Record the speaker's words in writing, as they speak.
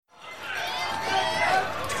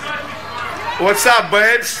What's up,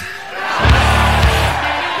 babes?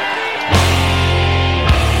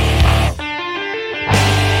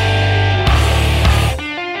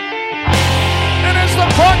 And as the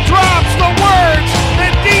puck drops, the words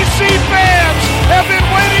that DC fans have been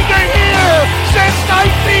waiting to hear since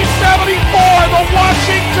 1974, the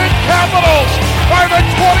Washington Capitals are the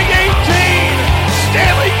 2018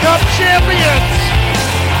 Stanley Cup champions.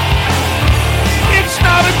 It's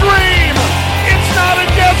not a dream. It's not a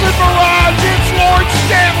desert mirage. It's Lord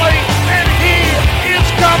Stanley, and he is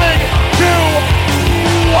coming to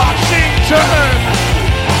Washington.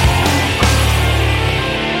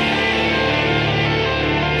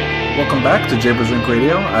 Welcome back to Japers Rink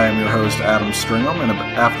Radio. I am your host, Adam Stringham, and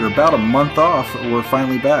after about a month off, we're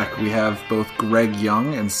finally back. We have both Greg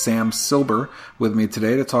Young and Sam Silber with me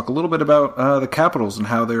today to talk a little bit about the Capitals and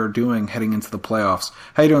how they are doing heading into the playoffs.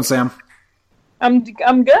 How you doing, Sam? I'm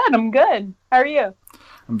good. How are you?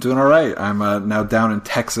 I'm doing all right. I'm now down in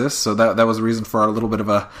Texas, so that was the reason for our little bit of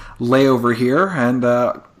a layover here, and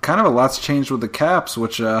kind of a lot's changed with the Caps,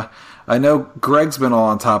 which I know Greg's been all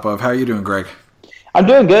on top of. How are you doing, Greg? I'm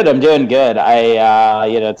doing good.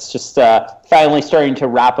 It's just finally starting to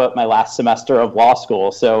wrap up my last semester of law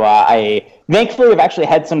school. So I thankfully have actually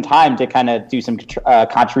had some time to kind of do some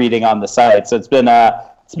contributing on the site. So it's been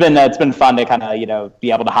fun to kind of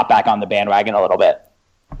be able to hop back on the bandwagon a little bit.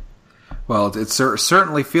 Well, it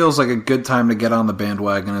certainly feels like a good time to get on the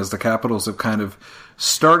bandwagon as the Capitals have kind of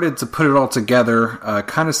started to put it all together,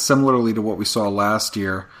 kind of similarly to what we saw last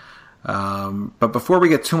year. But before we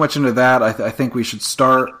get too much into that, I think we should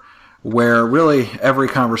start where really every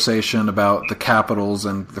conversation about the Capitals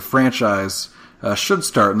and the franchise should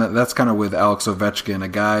start, and that's kind of with Alex Ovechkin, a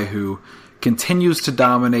guy who continues to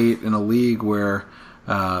dominate in a league where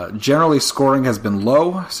generally scoring has been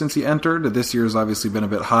low since he entered. This year has obviously been a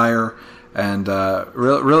bit higher, and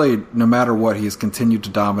really no matter what, he's continued to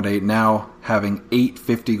dominate, now having 8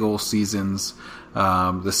 50-goal seasons.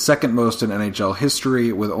 The second most in NHL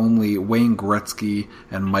history, with only Wayne Gretzky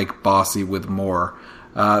and Mike Bossy with more.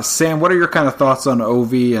 Sam, what are your kind of thoughts on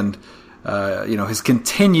Ovi and his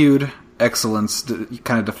continued excellence,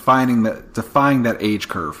 kind of defying that age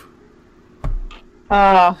curve?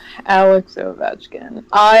 Alex Ovechkin.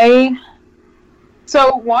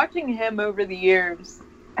 So watching him over the years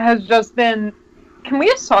has just been. Can we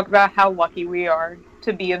just talk about how lucky we are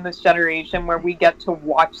to be in this generation where we get to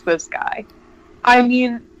watch this guy? I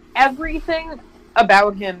mean, everything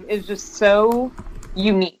about him is just so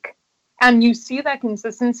unique. And you see that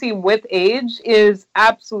consistency with age is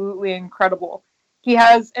absolutely incredible. He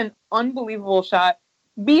has an unbelievable shot.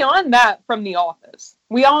 Beyond that, from The Office.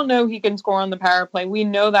 We all know he can score on the power play. We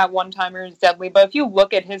know that one-timer is deadly. But if you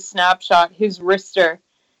look at his snapshot, his wrister,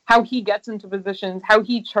 how he gets into positions, how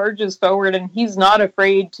he charges forward, and he's not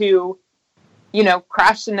afraid to,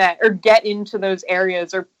 crash the net or get into those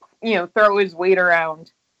areas or throw his weight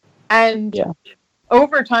around. And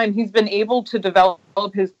over time, he's been able to develop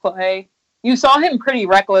his play. You saw him pretty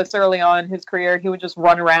reckless early on in his career. He would just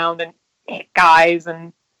run around and hit guys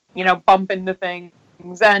and, bump into things.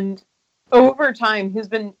 And over time, he's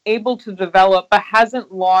been able to develop, but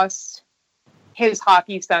hasn't lost his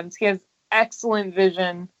hockey sense. He has excellent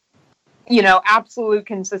vision, absolute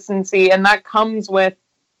consistency. And that comes with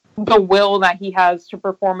the will that he has to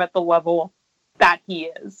perform at the level that he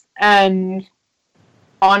is. And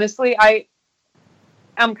honestly,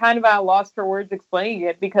 I'm kind of at a loss for words explaining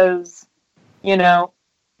it because,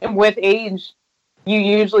 with age, you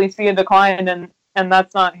usually see a decline, and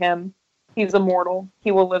that's not him. He's immortal.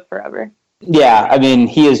 He will live forever. Yeah, I mean,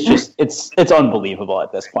 he is just, it's unbelievable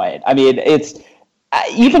at this point. I mean, it's,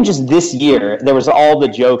 even just this year, there was all the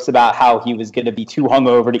jokes about how he was going to be too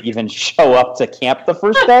hungover to even show up to camp the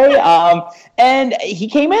first day. And he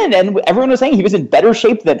came in, and everyone was saying he was in better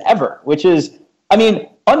shape than ever, which is, I mean,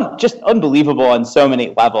 just unbelievable on so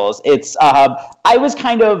many levels. It's, I was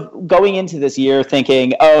kind of going into this year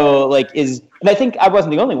thinking, and I think I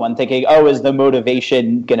wasn't the only one thinking, is the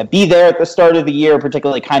motivation going to be there at the start of the year,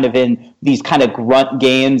 particularly kind of in these kind of grunt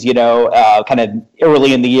games, kind of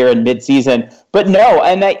early in the year and mid-season. But no,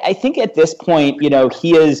 and I think at this point,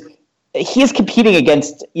 he is competing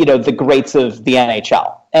against, the greats of the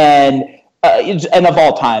NHL and of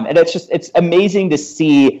all time. And it's amazing to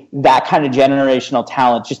see that kind of generational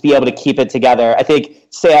talent just be able to keep it together. I think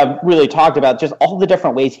Sam really talked about just all the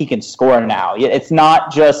different ways he can score now. It's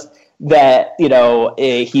not just that,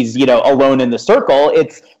 he's, alone in the circle.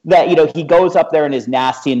 It's that, he goes up there and is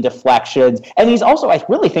nasty in deflections. And he's also, I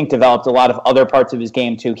really think, developed a lot of other parts of his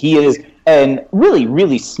game too. He is a really,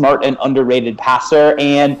 really smart and underrated passer.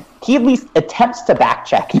 And he at least attempts to back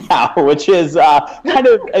check now, which is kind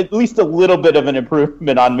of at least a little bit of an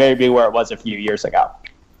improvement on maybe where it was a few years ago.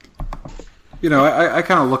 You know, I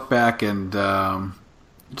kind of look back and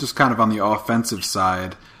just kind of on the offensive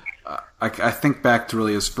side, I think back to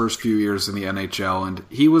really his first few years in the NHL, and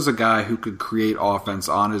he was a guy who could create offense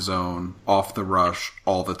on his own, off the rush,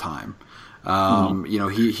 all the time. You know,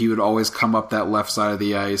 he would always come up that left side of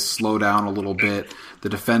the ice, slow down a little bit. The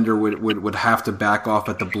defender would have to back off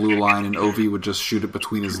at the blue line, and Ovi would just shoot it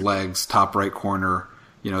between his legs, top right corner.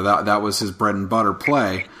 You know, that was his bread and butter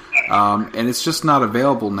play. And it's just not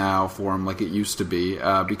available now for him like it used to be,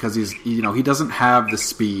 because he doesn't have the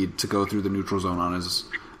speed to go through the neutral zone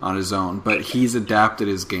on his own, but he's adapted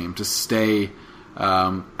his game to stay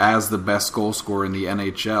as the best goal scorer in the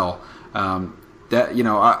NHL.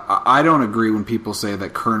 I don't agree when people say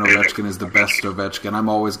that Current Ovechkin is the best Ovechkin. I'm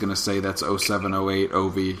always going to say that's 07-08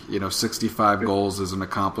 Ovi. 65 goals is an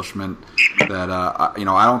accomplishment that I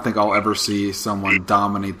don't think I'll ever see someone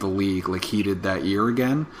dominate the league like he did that year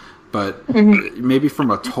again. But maybe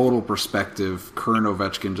from a total perspective, Current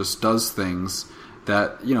Ovechkin just does things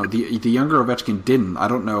that the younger Ovechkin didn't. I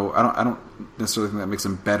don't know. I don't necessarily think that makes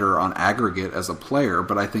him better on aggregate as a player,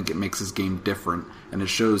 but I think it makes his game different, and it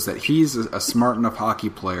shows that he's a smart enough hockey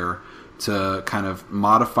player to kind of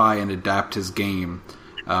modify and adapt his game,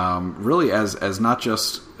 really as not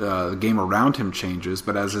just the game around him changes,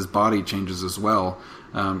 but as his body changes as well.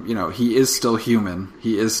 He is still human.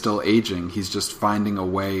 He is still aging. He's just finding a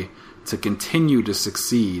way to continue to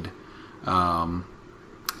succeed.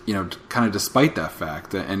 Kind of despite that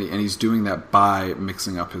fact, and he's doing that by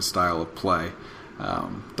mixing up his style of play.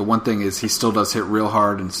 The one thing is he still does hit real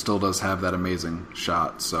hard and still does have that amazing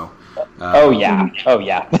shot. So, oh yeah,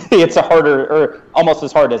 it's a harder, or almost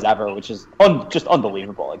as hard as ever, which is just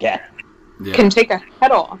unbelievable. Again, can take a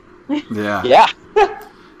head off. Yeah.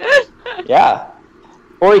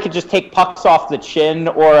 Or he could just take pucks off the chin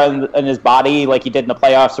or on his body like he did in the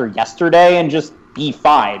playoffs or yesterday, and just be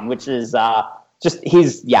fine, which is.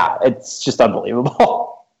 It's just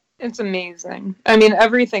unbelievable. It's amazing. I mean,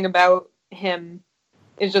 everything about him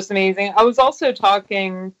is just amazing. I was also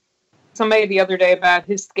talking to somebody the other day about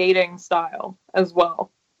his skating style as well.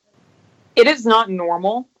 It is not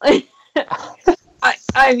normal. I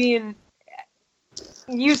mean,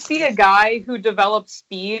 you see a guy who develops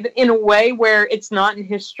speed in a way where it's not in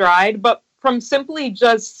his stride, but from simply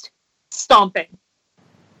just stomping.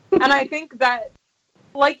 And I think that,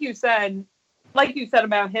 like you said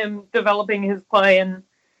about him developing his play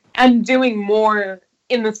and doing more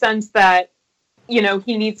in the sense that,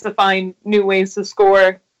 he needs to find new ways to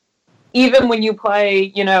score. Even when you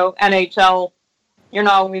play, NHL, you're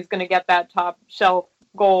not always going to get that top shelf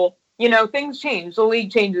goal. Things change. The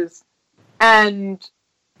league changes. And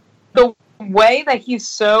the way that he's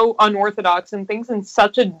so unorthodox and thinks in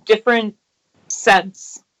such a different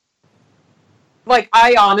sense, like,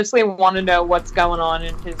 I honestly want to know what's going on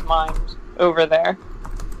in his mind over there.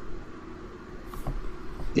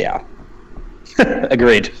 Yeah.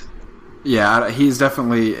 Agreed. Yeah, he's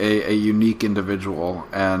definitely a unique individual,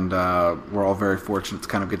 and we're all very fortunate to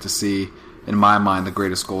kind of get to see, in my mind, the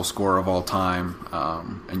greatest goal scorer of all time.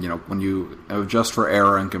 And when you adjust for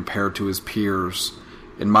era and compare to his peers,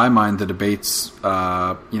 in my mind, the debates,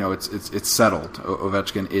 it's settled.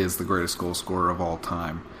 Ovechkin is the greatest goal scorer of all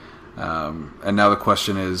time. And now the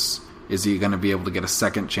question is he going to be able to get a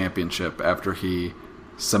second championship after he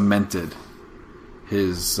cemented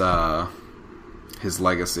his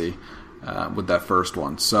legacy with that first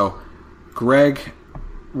one? So, Greg,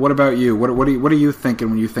 what about you? What are you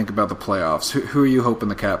thinking when you think about the playoffs? Who are you hoping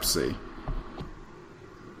the Caps see?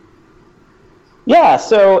 Yeah,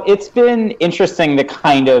 so it's been interesting to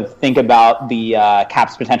kind of think about the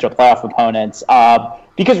Caps' potential playoff opponents,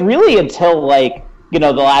 because really until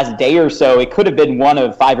the last day or so, it could have been one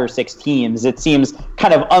of 5 or 6 teams. It seems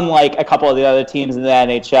kind of unlike a couple of the other teams in the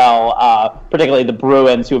NHL, particularly the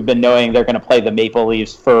Bruins, who have been knowing they're going to play the Maple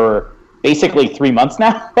Leafs for basically 3 months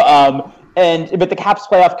now. But the Caps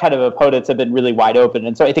playoff kind of opponents have been really wide open.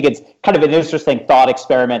 And so I think it's kind of an interesting thought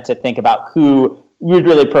experiment to think about who we'd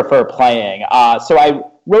really prefer playing. So I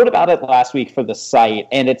wrote about it last week for the site,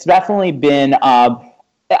 and it's definitely been...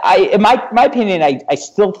 in my opinion, I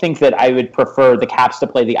still think that I would prefer the Caps to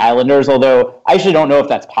play the Islanders, although I actually don't know if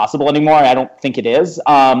that's possible anymore. I don't think it is.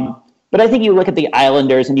 But I think you look at the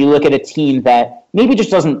Islanders and you look at a team that maybe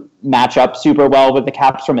just doesn't match up super well with the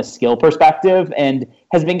Caps from a skill perspective and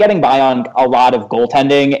has been getting by on a lot of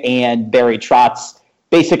goaltending and Barry Trotz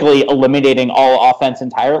basically eliminating all offense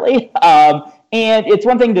entirely. And it's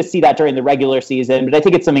one thing to see that during the regular season, but I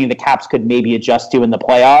think it's something the Caps could maybe adjust to in the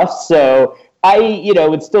playoffs. So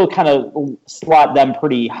would still kind of slot them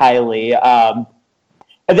pretty highly. And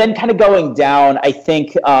then kind of going down, I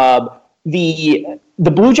think the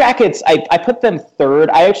Blue Jackets, I put them third.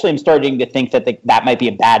 I actually am starting to think that that might be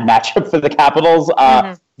a bad matchup for the Capitals.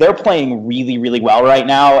 They're playing really, really well right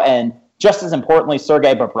now, and just as importantly,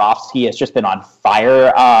 Sergei Bobrovsky has just been on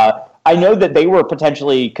fire. I know that they were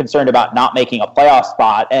potentially concerned about not making a playoff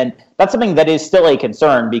spot, and that's something that is still a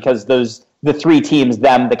concern because the three teams,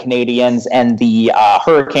 them, the Canadiens, and the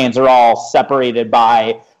Hurricanes, are all separated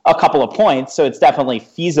by a couple of points, so it's definitely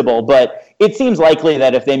feasible. But it seems likely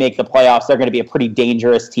that if they make the playoffs, they're going to be a pretty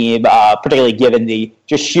dangerous team, particularly given the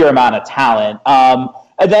just sheer amount of talent.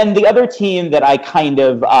 And then the other team that I kind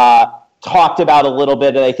of talked about a little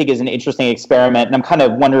bit that I think is an interesting experiment, and I'm kind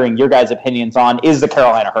of wondering your guys' opinions on, is the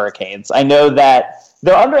Carolina Hurricanes. I know that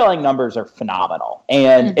their underlying numbers are phenomenal,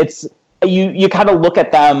 and it's you kind of look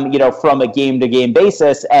at them, from a game-to-game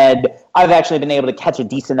basis, and I've actually been able to catch a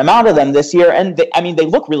decent amount of them this year, and they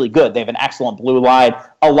look really good. They have an excellent blue line,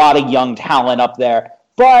 a lot of young talent up there,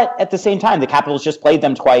 but at the same time, the Capitals just played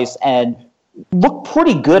them twice and look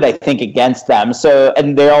pretty good, I think, against them. So,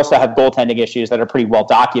 and they also have goaltending issues that are pretty well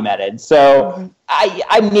documented. So,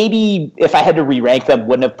 I maybe, if I had to re-rank them,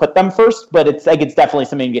 wouldn't have put them first, but it's definitely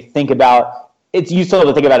something to think about. It's useful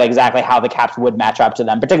to think about exactly how the Caps would match up to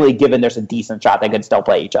them, particularly given there's a decent shot they could still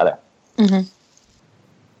play each other. Mm-hmm.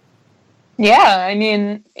 Yeah,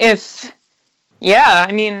 if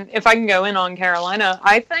I can go in on Carolina,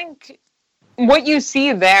 I think what you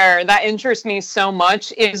see there that interests me so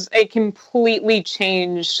much is a completely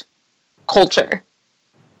changed culture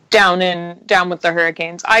down with the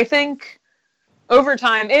Hurricanes. I think over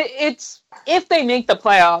time, it's if they make the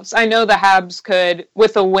playoffs, I know the Habs could,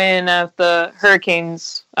 with a win, if the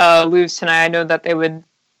Hurricanes lose tonight, I know that they would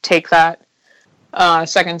take that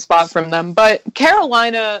second spot from them. But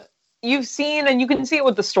Carolina, you've seen, and you can see it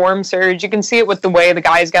with the Storm Surge, you can see it with the way the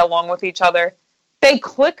guys get along with each other. They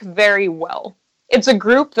click very well. It's a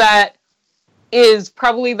group that is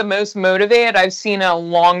probably the most motivated I've seen in a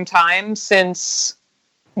long time since,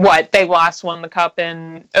 they last won the Cup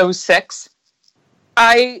in 2006.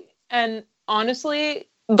 And honestly,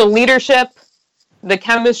 the leadership, the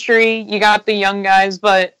chemistry, you got the young guys,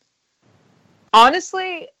 but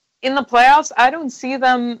honestly, in the playoffs, I don't see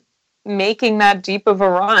them making that deep of a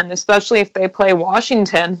run, especially if they play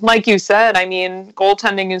Washington. Like you said,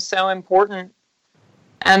 goaltending is so important,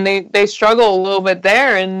 and they struggle a little bit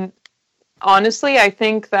there, and honestly, I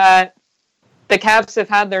think that the Caps have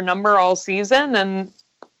had their number all season, and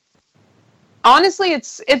honestly,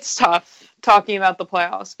 it's tough talking about the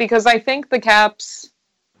playoffs because I think the Caps,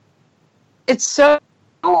 it's so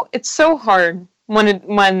hard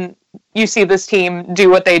when you see this team do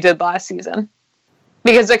what they did last season,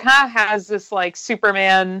 because it kind of has this like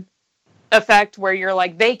Superman effect where you're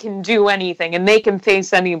like, they can do anything and they can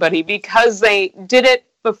face anybody because they did it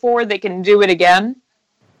before, they can do it again.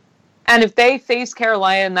 And if they face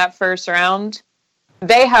Carolina in that first round,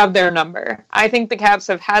 they have their number. I think the Caps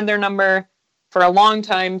have had their number for a long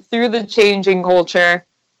time through the changing culture.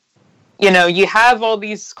 You have all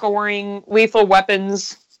these scoring lethal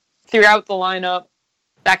weapons throughout the lineup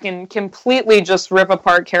that can completely just rip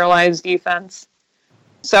apart Carolina's defense.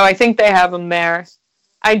 So I think they have them there.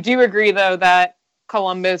 I do agree, though, that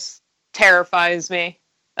Columbus terrifies me,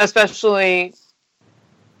 especially.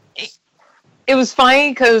 It was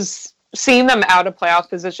funny because seeing them out of playoff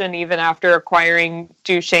position even after acquiring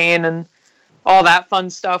Duchesne and all that fun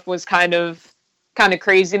stuff was kind of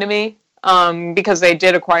crazy to me, because they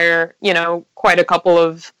did acquire, quite a couple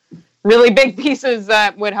of really big pieces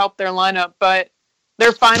that would help their lineup, but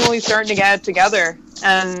they're finally starting to get it together,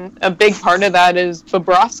 and a big part of that is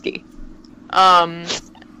Bobrovsky.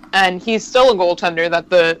 And he's still a goaltender that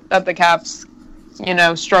the Caps,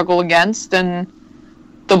 struggle against, and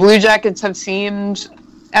the Blue Jackets have seemed,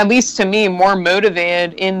 at least to me, more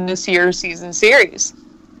motivated in this year's season series.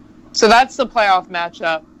 So that's the playoff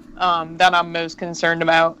matchup that I'm most concerned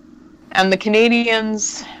about. And the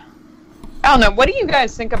Canadiens, I don't know. What do you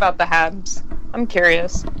guys think about the Habs? I'm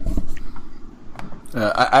curious.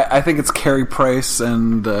 I think it's Carey Price,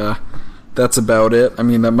 and that's about it. That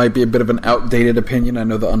might be a bit of an outdated opinion. I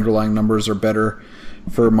know the underlying numbers are better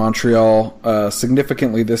for Montreal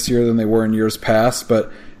significantly this year than they were in years past,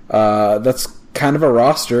 but that's kind of a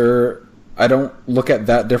roster. I don't look at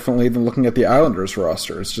that differently than looking at the Islanders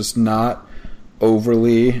roster. It's just not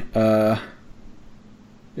overly,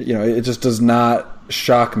 it just does not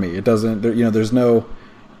shock me. It doesn't, there's no,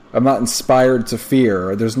 I'm not inspired to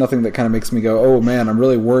fear. There's nothing that kind of makes me go, oh man, I'm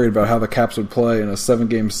really worried about how the Caps would play in a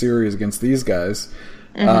 7-game series against these guys.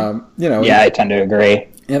 I tend to agree.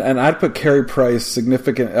 And I'd put Carey Price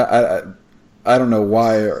significant. I don't know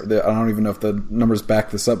why. I don't even know if the numbers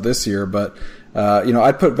back this up this year, but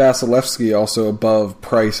I'd put Vasilevsky also above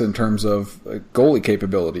Price in terms of goalie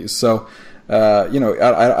capabilities. So I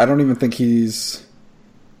don't even think he's.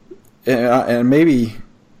 And maybe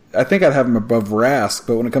I think I'd have him above Rask,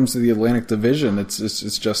 but when it comes to the Atlantic Division, it's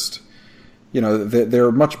just.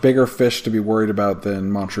 They're much bigger fish to be worried about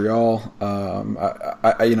than Montreal.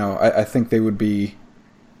 I think they would be.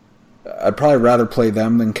 I'd probably rather play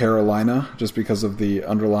them than Carolina, just because of the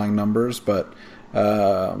underlying numbers. But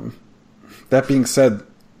that being said,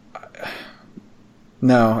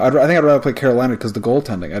 no, I think I'd rather play Carolina because the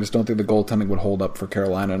goaltending. I just don't think the goaltending would hold up for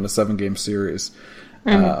Carolina in a 7-game series.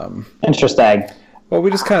 Interesting. Well, we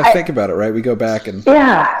just kind of think about it, right? We go back and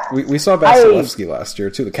we saw Vasilevsky last year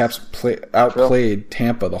too. The Caps outplayed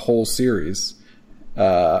Tampa the whole series.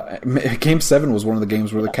 Game 7 was one of the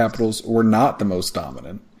games where the Capitals were not the most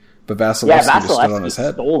dominant, but Vasilevsky just stood on his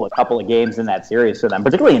head. Stole a couple of games in that series for them,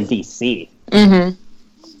 particularly in DC. Mm-hmm.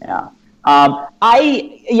 Yeah.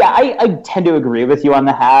 I tend to agree with you on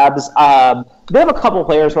the Habs. They have a couple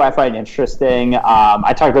players who I find interesting.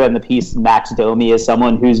 I talked about in the piece, Max Domi is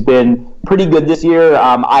someone who's been pretty good this year.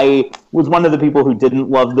 I was one of the people who didn't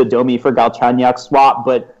love the Domi for Galchenyuk swap,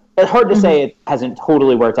 but it's hard to say it hasn't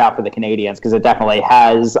totally worked out for the Canadians because it definitely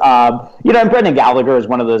has. And Brendan Gallagher is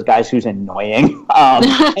one of those guys who's annoying.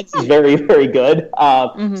 He's very, very good.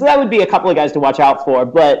 So that would be a couple of guys to watch out for,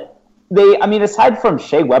 but aside from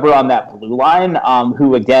Shea Weber on that blue line,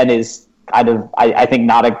 who again is kind of, I think,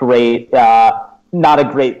 not a great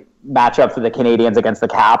matchup for the Canadians against the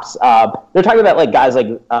Caps. They're talking about guys like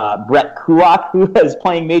Brett Kulak, who is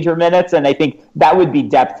playing major minutes, and I think that would be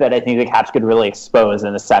depth that I think the Caps could really expose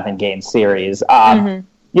in a 7-game series. The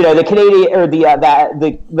Canadian or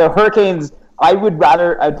the Hurricanes. I'd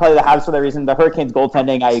play the Habs for that reason. The Hurricanes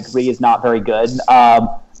goaltending, I agree, is not very good.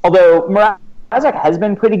 Although Mrazek has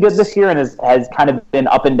been pretty good this year and has kind of been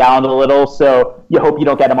up and down a little, so you hope you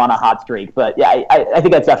don't get him on a hot streak. But yeah, I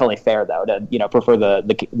think that's definitely fair though to prefer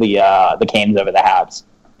the Canes over the Habs.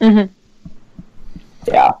 Mm-hmm.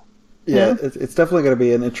 Yeah. Yeah, it's definitely going to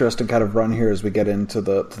be an interesting kind of run here as we get into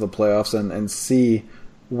the playoffs and see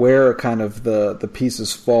where kind of the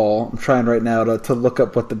pieces fall. I'm trying right now to look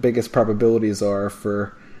up what the biggest probabilities are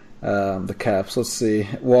for the Caps. Let's see.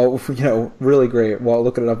 Well, really great. Well,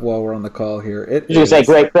 look it up while we're on the call here. Great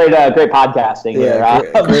podcasting. Yeah,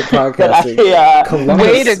 great podcasting. Columbus,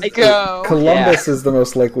 way to go. Columbus is the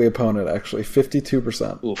most likely opponent, actually,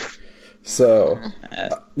 52%. Oof. So,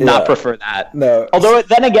 not prefer that. No. Although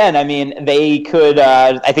then again, they could.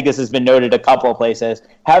 I think this has been noted a couple of places.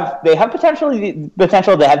 They have potential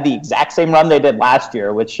to have the exact same run they did last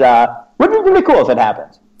year, which would be really cool if it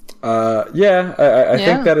happens. I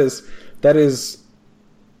think that is.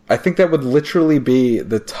 I think that would literally be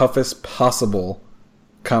the toughest possible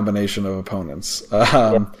combination of opponents.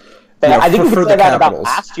 I think we could say that about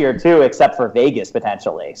last year too, except for Vegas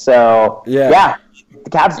potentially. So the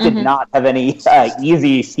Caps did not have any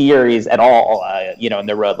easy series at all. In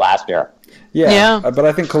their road last year. But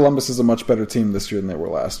I think Columbus is a much better team this year than they were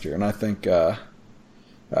last year, and I think.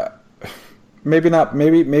 Maybe not.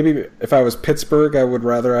 Maybe if I was Pittsburgh, I would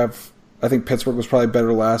rather have. I think Pittsburgh was probably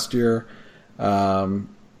better last year,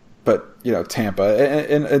 but Tampa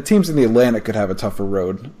and teams in the Atlantic could have a tougher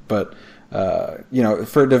road. But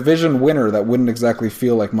for a division winner, that wouldn't exactly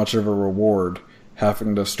feel like much of a reward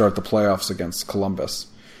having to start the playoffs against Columbus.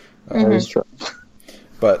 That is true.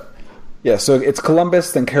 But so it's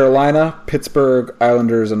Columbus, then Carolina, Pittsburgh,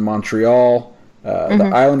 Islanders, and Montreal.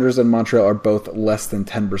 The Islanders and Montreal are both less than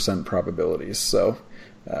 10% probabilities. So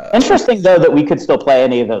interesting, though, that we could still play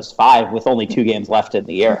any of those 5 with only 2 games left in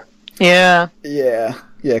the year. Yeah.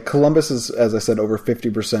 Columbus is, as I said, over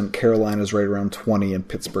 50%. Carolina's right around 20%, and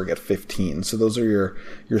Pittsburgh at 15%. So those are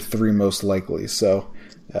your 3 most likely. So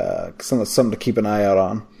something to keep an eye out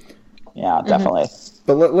on. Yeah, definitely.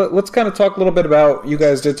 But let's kind of talk a little bit about. You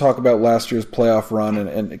guys did talk about last year's playoff run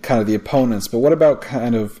and kind of the opponents. But what about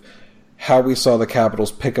kind of how we saw the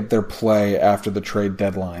Capitals pick up their play after the trade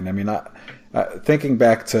deadline? I mean, thinking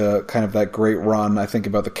back to kind of that great run, I think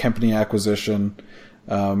about the Kempny acquisition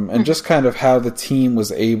and just kind of how the team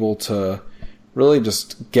was able to really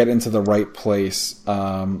just get into the right place,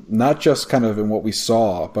 not just kind of in what we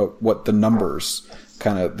saw, but what the numbers,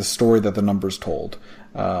 kind of the story that the numbers told.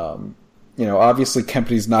 Obviously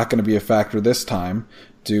Kempny's not going to be a factor this time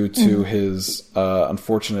due to his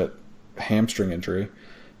unfortunate hamstring injury.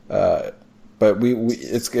 But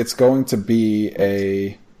it's going to be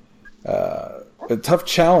a tough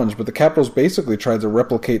challenge. But the Capitals basically tried to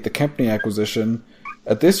replicate the Kempny acquisition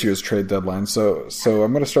at this year's trade deadline. So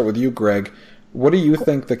I'm going to start with you, Greg. What do you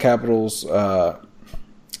think the Capitals, are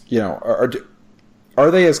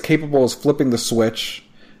they as capable as flipping the switch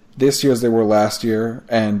this year as they were last year,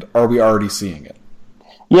 and are we already seeing it?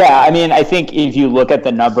 Yeah, I mean, I think if you look at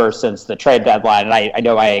the numbers since the trade deadline, and I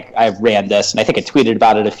know I ran this, and I think I tweeted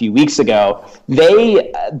about it a few weeks ago,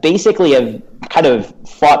 they basically have kind of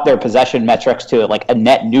fought their possession metrics to like a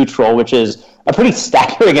net neutral, which is a pretty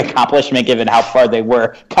staggering accomplishment given how far they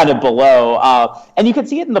were kind of below. And you can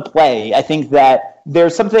see it in the play. I think that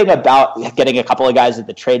there's something about getting a couple of guys at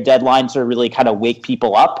the trade deadline to really kind of wake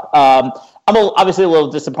people up. I'm obviously a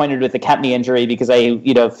little disappointed with the Kempny injury because I,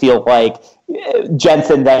 feel like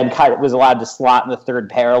Jensen then kind of was allowed to slot in the third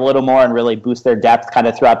pair a little more and really boost their depth kind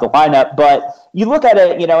of throughout the lineup. But you look at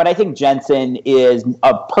it, and I think Jensen is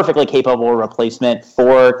a perfectly capable replacement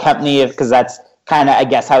for Kempny because that's kind of, I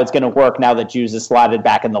guess, how it's going to work now that Juice is slotted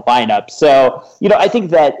back in the lineup. So, I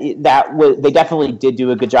think that they definitely did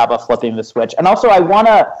do a good job of flipping the switch. And also I want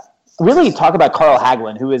to really talk about Carl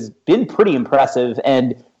Hagelin, who has been pretty impressive.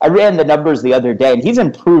 And I ran the numbers the other day, and he's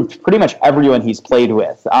improved pretty much everyone he's played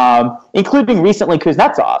with, including recently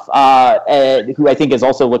Kuznetsov, who I think has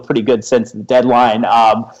also looked pretty good since the deadline. And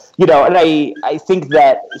I think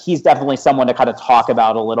that he's definitely someone to kind of talk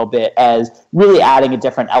about a little bit as really adding a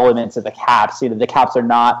different element to the Caps. The Caps are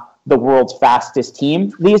not the world's fastest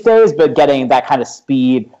team these days, but getting that kind of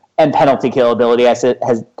speed and penalty kill ability I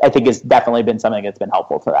think has definitely been something that's been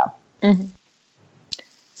helpful for them. Mm-hmm.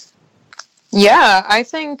 Yeah,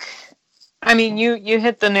 I mean, you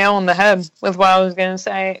hit the nail on the head with what I was going to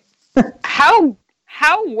say. How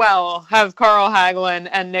well have Carl Hagelin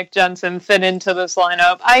and Nick Jensen fit into this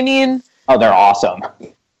lineup? I mean... Oh, they're awesome.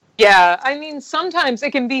 Yeah, I mean, sometimes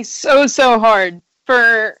it can be so hard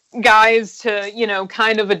for guys to,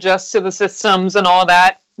 kind of adjust to the systems and all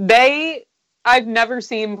that. I've never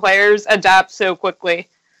seen players adapt so quickly.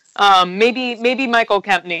 Maybe Michael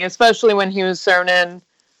Kempny, especially when he was thrown in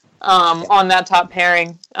on that top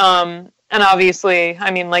pairing. And obviously,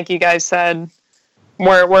 I mean, like you guys said,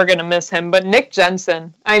 we're going to miss him. But Nick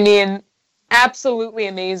Jensen, I mean, absolutely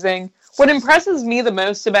amazing. What impresses me the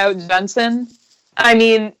most about Jensen, I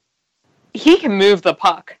mean, he can move the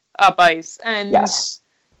puck up ice. And yes.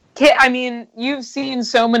 I mean, you've seen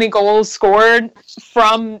so many goals scored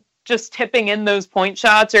from just tipping in those point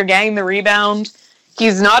shots or getting the rebound.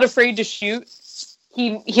 He's not afraid to shoot.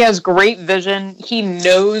 He has great vision. He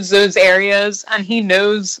knows those areas, and he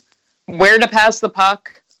knows where to pass the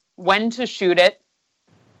puck, when to shoot it.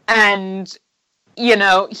 And,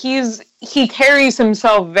 he carries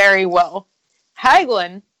himself very well.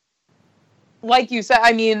 Hagelin, like you said,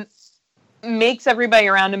 I mean, makes everybody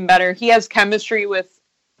around him better. He has chemistry with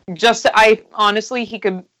honestly, he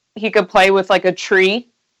could play with like a tree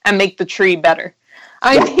and make the tree better.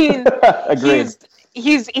 I mean, agreed.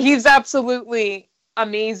 He's absolutely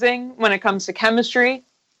amazing when it comes to chemistry.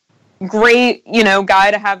 Great,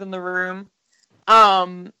 guy to have in the room.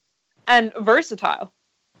 And versatile.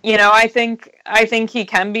 I think he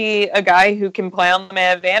can be a guy who can play on the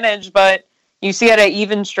man advantage, but you see it at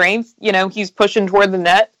even strength. He's pushing toward the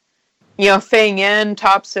net, fitting in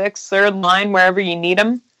top six, third line, wherever you need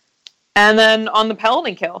him. And then on the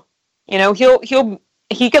penalty kill,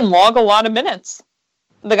 he can log a lot of minutes.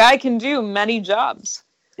 The guy can do many jobs.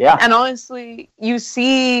 Yeah. And honestly, you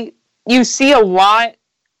see a lot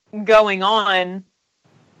going on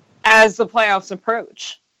as the playoffs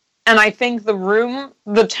approach. And I think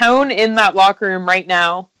the tone in that locker room right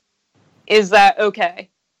now is that, okay,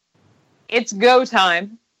 it's go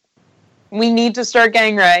time. We need to start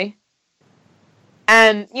getting ready.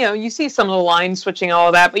 And, you see some of the lines switching, all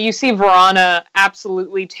of that, but you see Vrana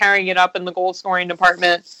absolutely tearing it up in the goal scoring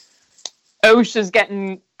department. Osh is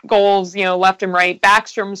getting goals, left and right.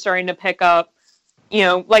 Backstrom's starting to pick up.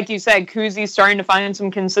 Like you said, Kuzi's starting to find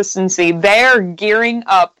some consistency. They're gearing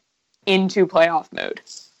up into playoff mode.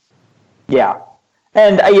 Yeah.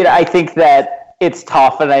 And, I think that it's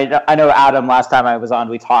tough. And I know, Adam, last time I was on,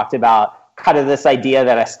 we talked about kind of this idea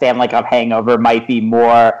that a Stanley Cup hangover might be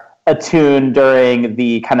more attuned during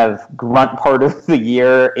the kind of grunt part of the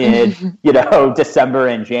year in, December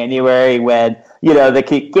and January when,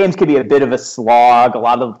 the games could be a bit of a slog. A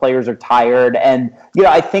lot of the players are tired. And,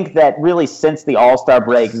 I think that really since the All-Star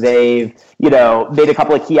break, they've, made a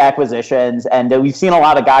couple of key acquisitions, and we've seen a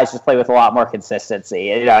lot of guys just play with a lot more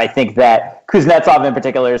consistency. And, I think that Kuznetsov in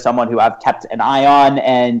particular is someone who I've kept an eye on,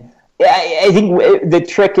 and I think the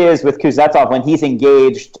trick is with Kuznetsov, when he's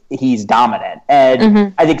engaged, he's dominant.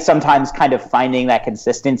 And I think sometimes kind of finding that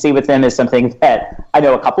consistency with him is something that I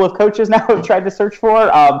know a couple of coaches now have tried to search for.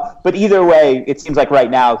 But either way, it seems like right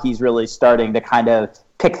now he's really starting to kind of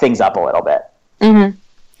pick things up a little bit.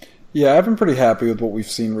 Yeah, I've been pretty happy with what we've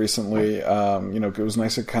seen recently. It was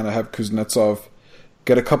nice to kind of have Kuznetsov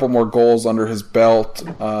get a couple more goals under his belt.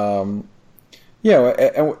 And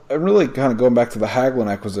really kind of going back to the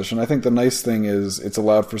Hagelin acquisition, I think the nice thing is it's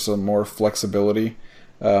allowed for some more flexibility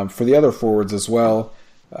for the other forwards as well.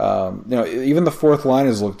 Even the fourth line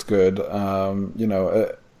has looked good.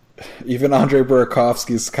 Even Andrei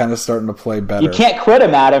Burakovsky's kind of starting to play better. You can't quit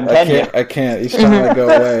him, Adam, can you? I can't. Each time I go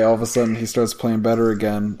away, all of a sudden he starts playing better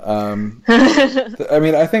again.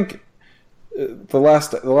 I think the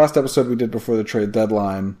last episode we did before the trade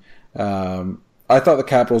deadline, I thought the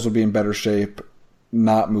Capitals would be in better shape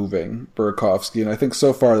not moving Burakovsky, and I think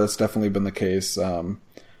so far that's definitely been the case.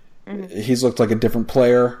 He's looked like a different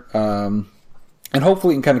player, and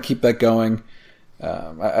hopefully he can kind of keep that going.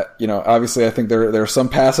 Obviously I think there are some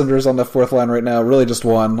passengers on the fourth line right now, really just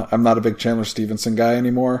one. I'm not a big Chandler Stevenson guy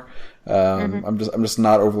anymore. I'm just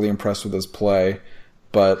not overly impressed with his play,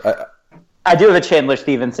 but I do have a Chandler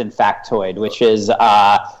Stevenson factoid, which is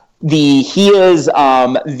he is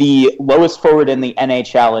the lowest forward in the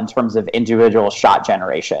NHL in terms of individual shot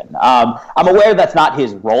generation. I'm aware that's not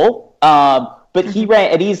his role, but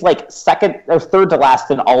he's like second or third to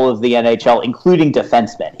last in all of the NHL, including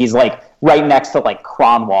defensemen. He's like right next to like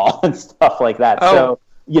Cronwall and stuff like that. Oh.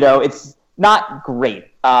 So, it's not great.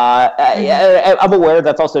 I'm aware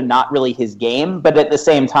that's also not really his game, but at the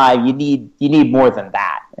same time, you need more than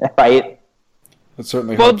that, right? I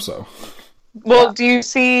certainly hope so. Well, do you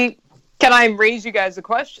see... Can I raise you guys a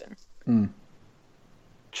question?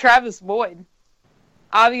 Travis Boyd.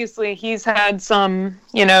 Obviously, he's had some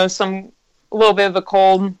little bit of a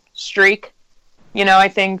cold streak. I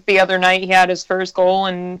think the other night he had his first goal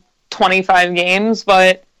in 25 games,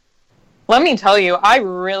 but let me tell you, I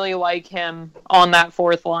really like him on that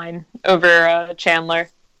fourth line over Chandler.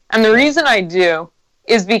 And the reason I do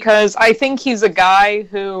is because I think he's a guy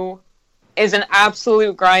who is an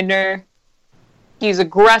absolute grinder. He's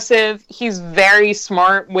aggressive. He's very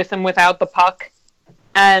smart with and without the puck.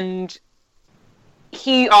 And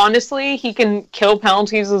he can kill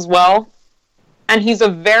penalties as well. And he's a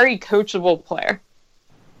very coachable player.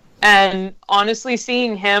 And honestly,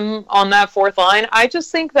 seeing him on that fourth line, I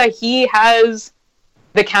just think that he has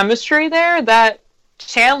the chemistry there that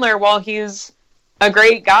Chandler, while he's a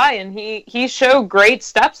great guy and he showed great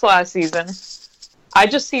steps last season, I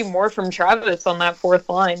just see more from Travis on that fourth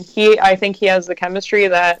line. I think he has the chemistry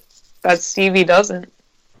that Stevie doesn't.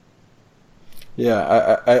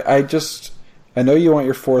 Yeah, I know you want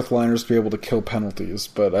your fourth liners to be able to kill penalties,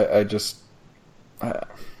 but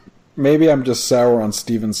maybe I'm just sour on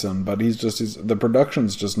Stevenson, but the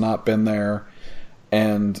production's just not been there,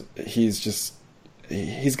 and he's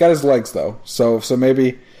got his legs though, so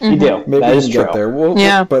maybe you do. Maybe that he is can true. get there.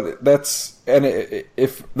 Yeah. But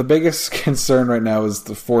if the biggest concern right now is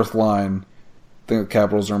the fourth line, I think the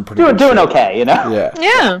Capitals are in pretty doing okay,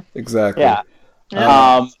 Yeah, exactly.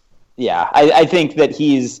 Yeah, I think that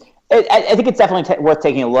he's. I think it's definitely worth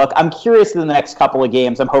taking a look. I'm curious in the next couple of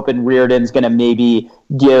games. I'm hoping Reardon's going to maybe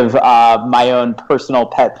give my own personal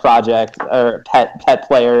pet project or pet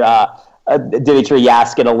player, Dmitry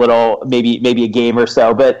Yaskin, a little maybe a game or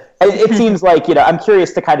so. But it seems like I'm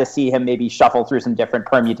curious to kind of see him maybe shuffle through some different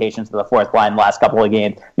permutations of the fourth line last couple of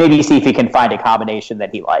games. Maybe see if he can find a combination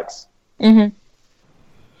that he likes. Mm-hmm.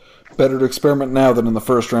 Better to experiment now than in the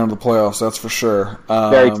first round of the playoffs. That's for sure.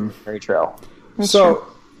 Very true. So.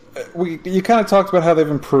 You kind of talked about how they've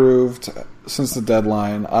improved since the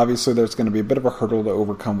deadline. Obviously, there's going to be a bit of a hurdle to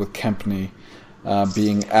overcome with Kempny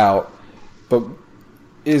being out. But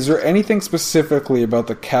is there anything specifically about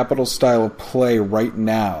the Capitals' style of play right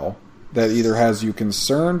now that either has you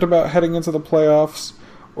concerned about heading into the playoffs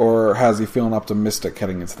or has you feeling optimistic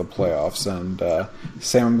heading into the playoffs? And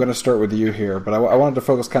Sam, I'm going to start with you here, but I wanted to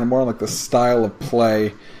focus kind of more on like the style of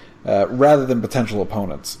play rather than potential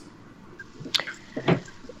opponents.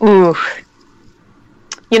 Ooh.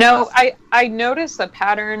 I noticed a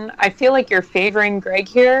pattern. I feel like you're favoring Greg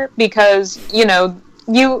here because,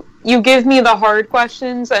 you give me the hard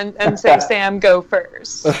questions and say, Sam, go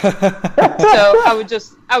first. So I would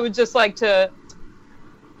just like to,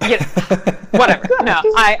 whatever. No,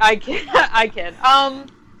 I kid.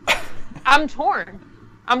 I'm torn.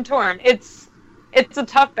 It's a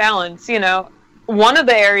tough balance, One of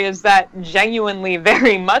the areas that genuinely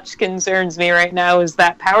very much concerns me right now is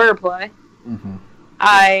that power play. Mm-hmm.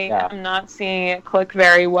 I am not seeing it click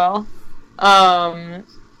very well. And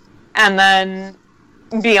then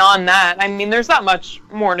beyond that, I mean, there's not much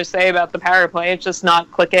more to say about the power play. It's just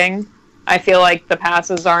not clicking. I feel like the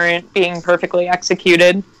passes aren't being perfectly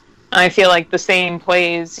executed. I feel like the same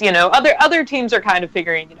plays, other teams are kind of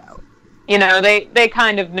figuring it out. They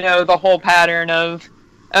kind of know the whole pattern of,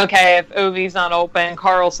 okay, if Ovi's not open,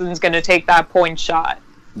 Carlson's going to take that point shot.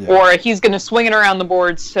 Yeah. Or he's going to swing it around the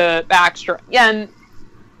boards to Backstrom. And,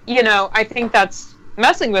 I think that's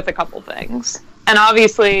messing with a couple things. And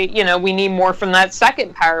obviously, we need more from that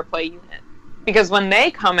second power play unit. Because when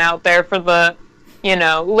they come out there for the,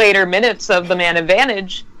 later minutes of the man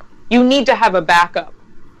advantage, you need to have a backup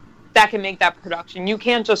that can make that production. You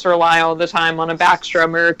can't just rely all the time on a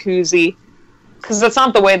Backstrom or a Kuzi, because that's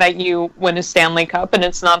not the way that you win a Stanley Cup, and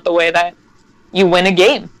it's not the way that you win a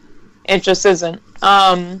game. It just isn't.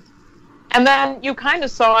 And then you kind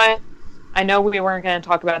of saw it. I know we weren't going to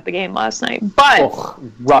talk about the game last night, but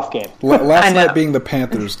rough game. Last night being the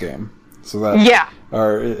Panthers game, so that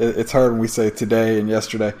or it's hard when we say today and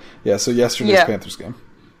yesterday. Yeah, so yesterday's Panthers game.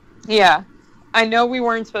 Yeah, I know we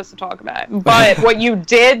weren't supposed to talk about it, but what you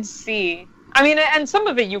did see, I mean, and some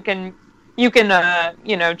of it you can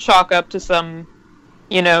chalk up to some,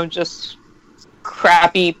 just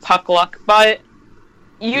crappy puck luck, but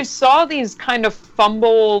you saw these kind of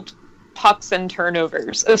fumbled pucks and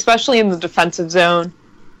turnovers, especially in the defensive zone.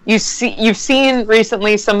 You've seen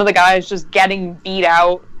recently some of the guys just getting beat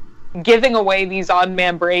out, giving away these odd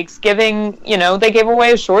man breaks, they gave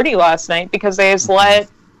away a shorty last night because they just let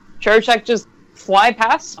Trocheck just fly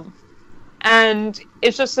past them. And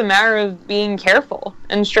it's just a matter of being careful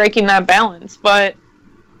and striking that balance. But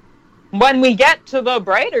when we get to the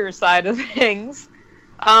brighter side of things,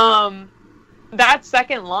 that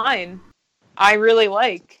second line I really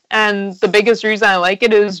like. And the biggest reason I like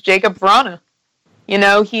it is Jakub Vrana.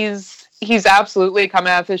 He's absolutely come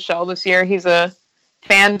out of his shell this year. He's a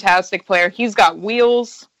fantastic player. He's got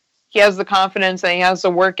wheels. He has the confidence and he has the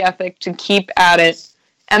work ethic to keep at it.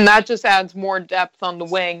 And that just adds more depth on the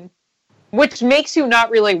wing, which makes you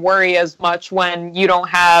not really worry as much when you don't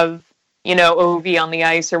have, Ovi on the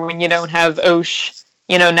ice, or when you don't have Osh,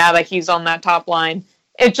 now that he's on that top line.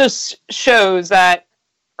 It just shows that,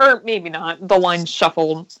 or maybe not, the line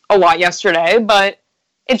shuffled a lot yesterday, but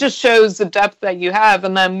it just shows the depth that you have.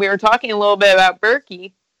 And then we were talking a little bit about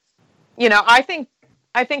Berkey.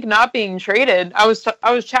 I think not being traded, I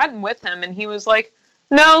was chatting with him and he was like,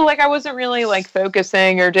 no, I wasn't really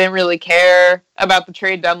focusing or didn't really care about the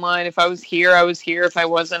trade deadline. If I was here, I was here. If I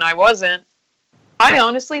wasn't, I wasn't. I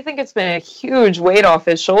honestly think it's been a huge weight off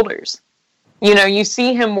his shoulders. You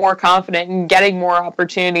see him more confident and getting more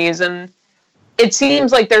opportunities, and it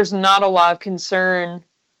seems like there's not a lot of concern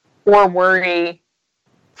or worry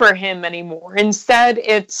for him anymore. Instead,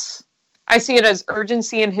 I see it as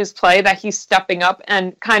urgency in his play, that he's stepping up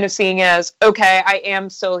and kind of seeing it as, okay, I am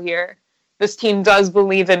still here. This team does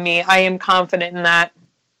believe in me. I am confident in that.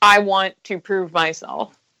 I want to prove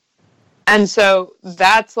myself. And so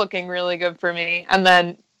that's looking really good for me. And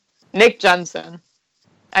then Nick Jensen.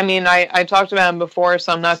 I mean, I talked about him before,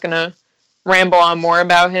 so I'm not going to ramble on more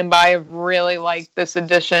about him, but I really like this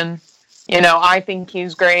addition. I think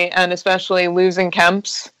he's great, and especially losing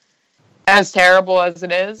Kemps, as terrible as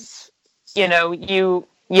it is, you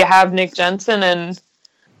have Nick Jensen, and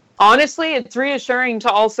honestly, it's reassuring to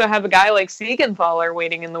also have a guy like Siegenthaler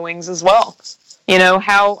waiting in the wings as well.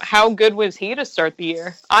 How good was he to start the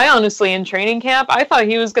year? I honestly, in training camp, I thought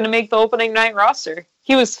he was going to make the opening night roster.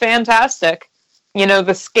 He was fantastic.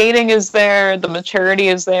 The skating is there, the maturity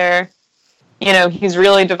is there. He's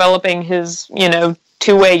really developing his,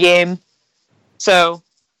 two-way game. So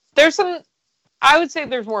I would say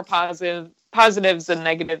there's more positives than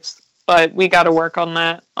negatives, but we got to work on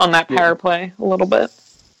that power play a little bit.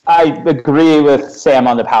 I agree with Sam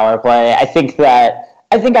on the power play. I think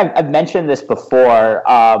I've mentioned this before,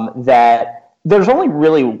 that there's only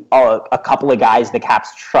really a couple of guys the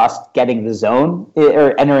Caps trust getting the zone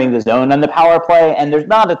or entering the zone on the power play, and there's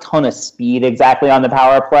not a ton of speed exactly on the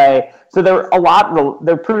power play. So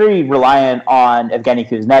they're pretty reliant on Evgeny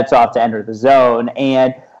Kuznetsov to enter the zone,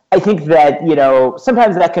 and I think that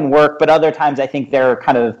sometimes that can work, but other times I think their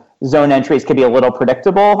kind of zone entries can be a little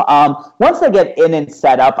predictable. Once they get in and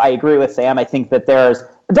set up, I agree with Sam. I think that there's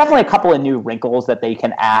definitely a couple of new wrinkles that they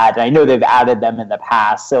can add. I know they've added them in the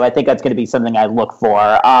past, so I think that's going to be something I look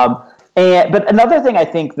for. But another thing I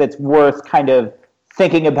think that's worth kind of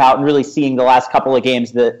thinking about and really seeing the last couple of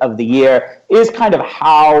games of the year is kind of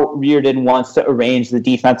how Reardon wants to arrange the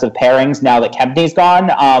defensive pairings now that Kempny's gone.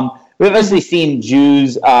 we've obviously seen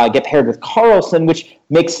Jews get paired with Carlson, which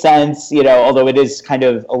makes sense, although it is kind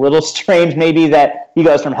of a little strange maybe that he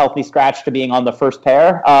goes from healthy scratch to being on the first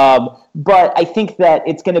pair. But I think that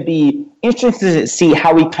it's going to be interesting to see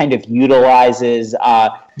how he kind of utilizes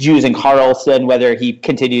Jews and Carlson, whether he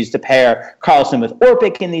continues to pair Carlson with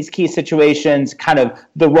Orpik in these key situations, kind of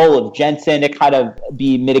the role of Jensen to kind of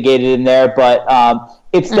be mitigated in there. But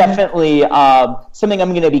it's definitely something I'm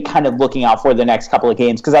going to be kind of looking out for the next couple of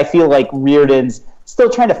games, because I feel like Reardon's still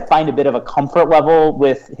trying to find a bit of a comfort level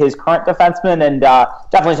with his current defenseman, and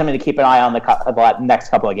definitely something to keep an eye on the next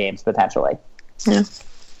couple of games, potentially. Yeah.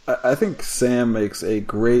 I think Sam makes a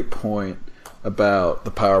great point about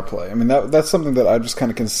the power play. I mean, that's something that I just kind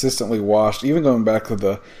of consistently watched, even going back to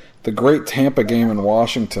the great Tampa game in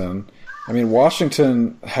Washington. I mean,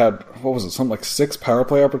 Washington had, something like 6 power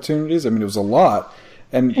play opportunities? I mean, it was a lot.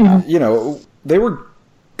 And, they were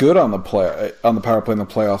good on the power play in the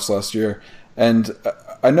playoffs last year. And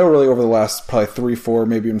I know really over the last probably 3, 4,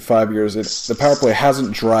 maybe even 5 years, the power play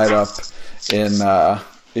hasn't dried up in the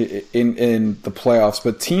playoffs,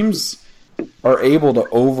 but teams are able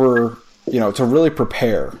to to really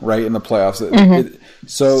prepare right in the playoffs.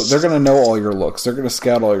 So they're going to know all your looks. They're going to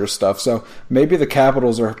scout all your stuff. So maybe the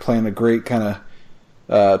Capitals are playing a great kind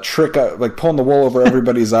of trick, like pulling the wool over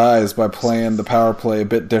everybody's eyes by playing the power play a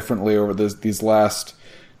bit differently over these last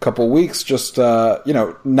couple weeks, just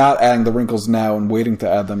not adding the wrinkles now and waiting to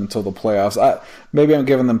add them until the playoffs. Maybe I'm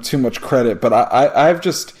giving them too much credit, but I've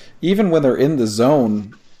just, even when they're in the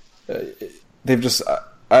zone, they've just,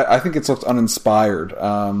 I think it's looked uninspired.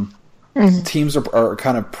 Teams are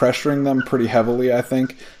kind of pressuring them pretty heavily, I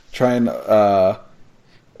think, trying and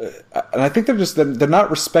I think they're not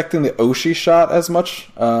respecting the Oshie shot as much,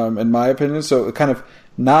 in my opinion. So it kind of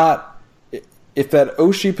not, if that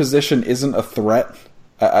Oshie position isn't a threat,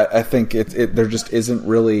 I think there just isn't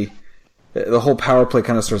really, the whole power play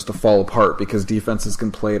kind of starts to fall apart because defenses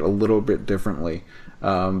can play it a little bit differently.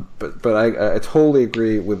 But I totally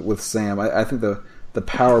agree with Sam. I think the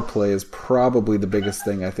power play is probably the biggest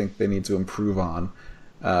thing I think they need to improve on,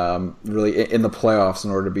 really in the playoffs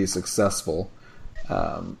in order to be successful.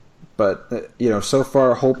 But so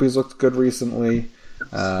far Holtby's looked good recently.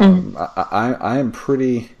 I am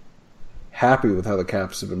pretty happy with how the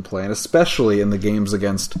Caps have been playing, especially in the games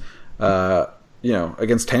against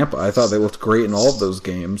Tampa. I thought they looked great in all of those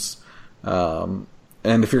games. And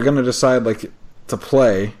if you're going to decide to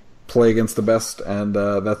play against the best, and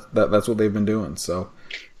that's what they've been doing. So.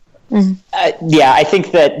 I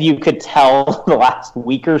think that you could tell the last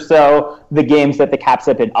week or so the games that the Caps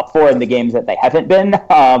have been up for and the games that they haven't been.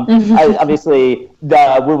 Obviously,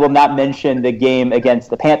 we will not mention the game against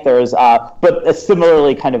the Panthers, but a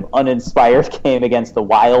similarly kind of uninspired game against the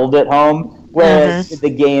Wild at home. Whereas the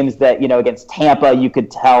games that, against Tampa, you could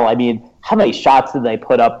tell, I mean, how many shots did they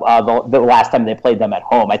put up the last time they played them at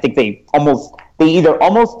home? I think they either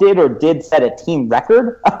almost did or did set a team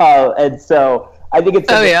record. And so I think it's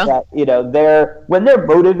that, when they're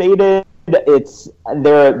motivated,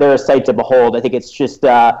 they're a sight to behold. I think it's just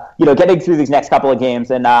getting through these next couple of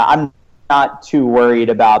games, and I'm not too worried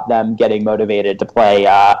about them getting motivated to play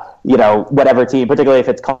whatever team, particularly if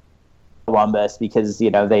it's Columbus, because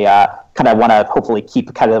they kind of want to hopefully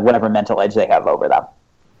keep kind of whatever mental edge they have over them.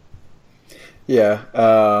 Yeah,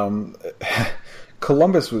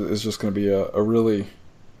 Columbus is just going to be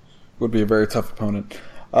would be a very tough opponent.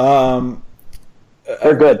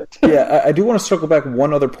 They're good. Yeah, I do want to circle back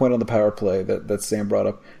one other point on the power play that Sam brought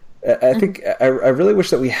up. I think I really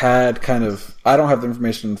wish that we had kind of, I don't have the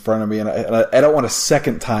information in front of me, and I don't want a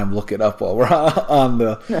second time look it up while we're on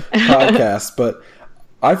the podcast, but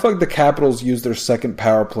I feel like the Capitals use their second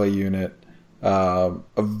power play unit a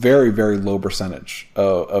very, very low percentage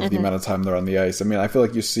of the amount of time they're on the ice. I mean, I feel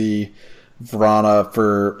like you see Vrana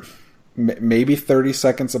for maybe 30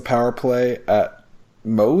 seconds of power play at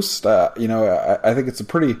most. I think it's a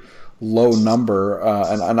pretty low number,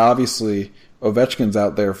 and obviously Ovechkin's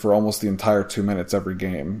out there for almost the entire 2 minutes every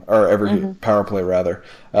game, or every power play rather,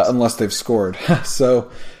 unless they've scored.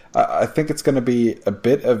 So I think it's going to be a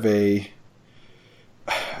bit of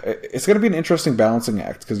it's going to be an interesting balancing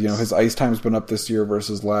act, because his ice time's been up this year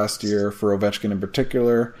versus last year for Ovechkin in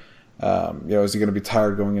particular. Is he going to be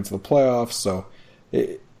tired going into the playoffs? So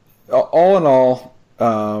all in all,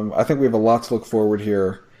 I think we have a lot to look forward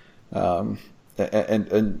here,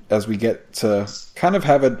 and as we get to kind of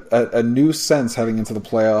have a new sense heading into the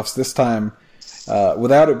playoffs, this time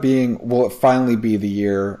without it being, will it finally be the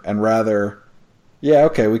year, and rather, yeah,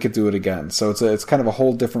 okay, we could do it again. So it's kind of a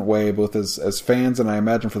whole different way, both as fans and I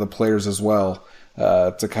imagine for the players as well,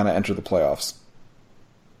 to kind of enter the playoffs.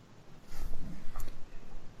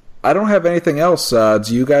 I don't have anything else. Do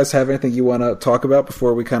you guys have anything you want to talk about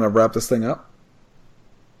before we kind of wrap this thing up?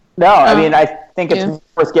 No, I mean, I think it's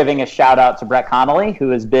worth giving a shout out to Brett Connolly, who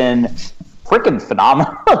has been freaking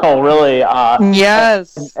phenomenal, really.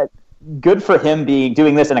 Yes. Good for him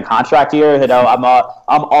doing this in a contract year. You know,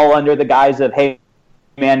 I'm all under the guise of, hey,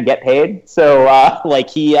 man, get paid. So, I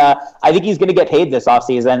think he's going to get paid this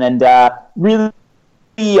offseason, and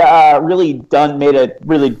really done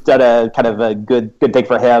a kind of a good thing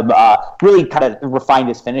for him. Really kind of refined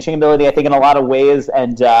his finishing ability, I think, in a lot of ways.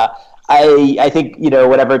 And I think, you know,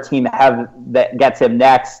 whatever team that gets him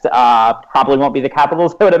next probably won't be the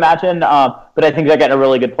Capitals, I would imagine. But I think they're getting a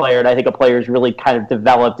really good player, and I think a player's really kind of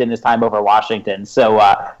developed in his time over Washington. So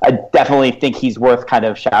I definitely think he's worth kind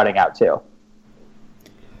of shouting out too.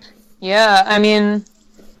 Yeah, I mean,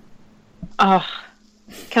 can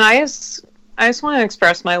I just want to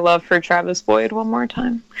express my love for Travis Boyd one more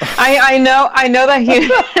time. I know that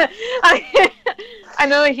he I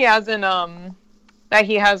know that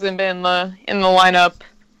he hasn't been in the lineup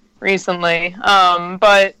recently.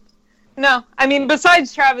 But no, I mean,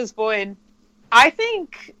 besides Travis Boyd, I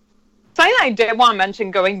think something I did want to mention,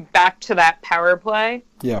 going back to that power play.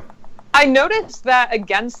 Yeah. I noticed that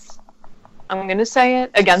against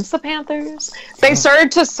the Panthers, they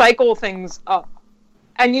started to cycle things up.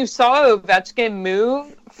 And you saw Ovechkin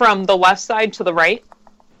move from the left side to the right.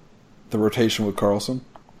 The rotation with Karlsson?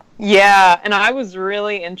 Yeah, and I was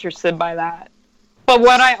really interested by that. But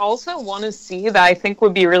what I also want to see that I think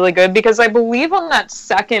would be really good, because I believe on that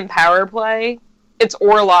second power play, it's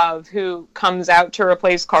Orlov who comes out to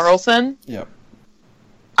replace Karlsson. Yep.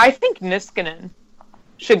 I think Niskanen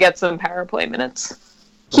should get some power play minutes.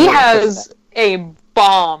 He has a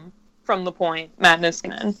bomb from the point, Matt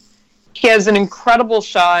Niskanen. He has an incredible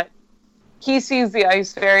shot. He sees the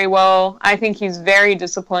ice very well. I think he's very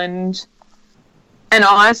disciplined. And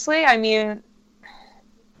honestly, I mean,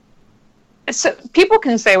 so people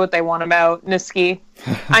can say what they want about Niski.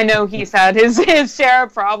 I know he's had his share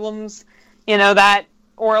of problems. You know, that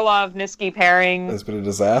Orlov-Niski pairing. It's been a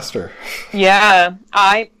disaster. Yeah,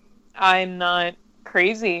 I'm not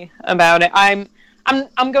crazy about it. I'm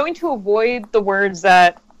going to avoid the words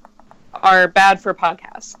that are bad for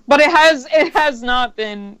podcasts, but it has not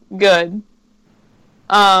been good.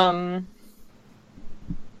 But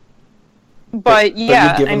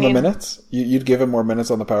yeah, you'd give him the minutes. You'd give him more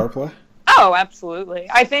minutes on the power play. Oh, absolutely.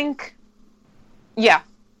 I think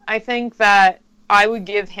that I would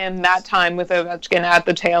give him that time with Ovechkin at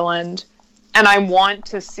the tail end, and I want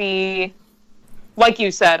to see, like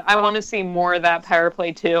you said, I want to see more of that power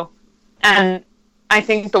play too. And I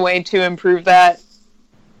think the way to improve that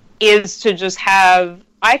is to just have,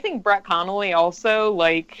 I think Brett Connolly also,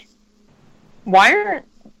 I want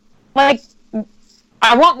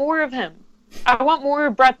more of him. I want more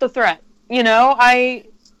of Brett the Threat. You know,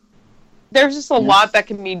 there's just a lot that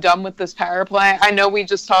can be done with this power play. I know we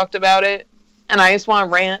just talked about it, and I just want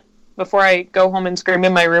to rant before I go home and scream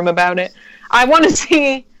in my room about it. I want to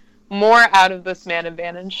see more out of this man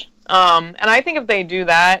advantage. And I think if they do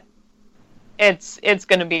that, it's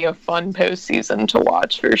going to be a fun postseason to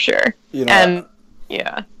watch for sure. You know, and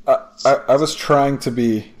yeah, I was trying to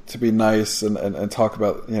be nice and talk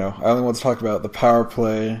about, you know, I only want to talk about the power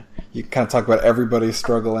play. You kind of talk about everybody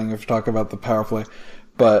struggling if you talk about the power play,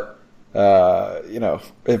 but you know,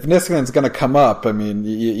 if Niskanen's going to come up, I mean,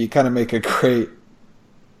 you kind of make a great.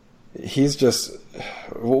 He's just,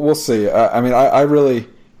 we'll see. I mean, I really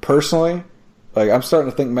personally, I'm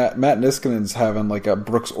starting to think Matt Niskanen's having like a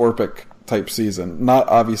Brooks Orpik type season. Not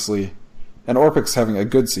obviously, and Orpik's having a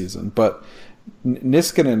good season, but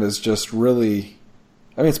Niskanen is just really,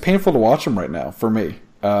 I mean, it's painful to watch him right now for me.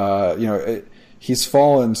 You know, he's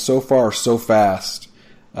fallen so far so fast.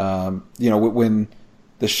 You know, when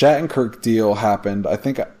the Shattenkirk deal happened, I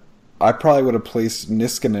think I probably would have placed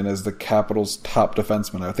Niskanen as the Capitals' top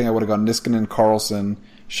defenseman. I think I would have gone Niskanen, Karlsson,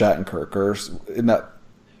 Shattenkirk, or in that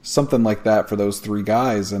something like that for those three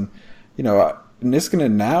guys. And you know,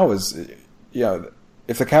 Niskanen now is, you know,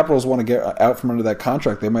 if the Capitals want to get out from under that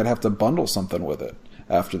contract, they might have to bundle something with it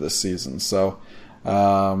after this season. So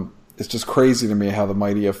it's just crazy to me how the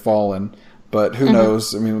mighty have fallen. But who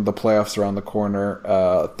knows? I mean, the playoffs are around the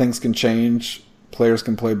corner. Things can change. Players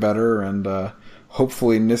can play better, and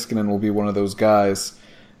hopefully Niskanen will be one of those guys.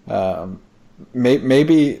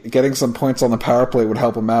 Maybe getting some points on the power play would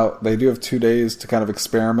help him out. They do have 2 days to kind of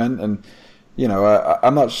experiment, and you know,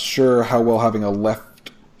 I'm not sure how well having a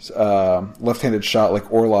left-handed shot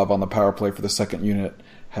like Orlov on the power play for the second unit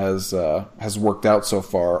has worked out so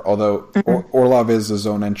far. Although Orlov is a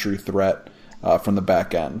zone entry threat from the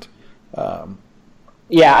back end.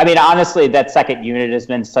 Yeah, I mean, honestly, that second unit has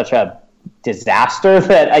been such a disaster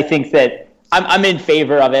that I think that I'm in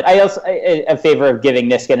favor of it. I also in favor of giving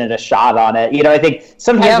Niskanen a shot on it. I think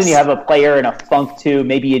sometimes when you have a player in a funk too,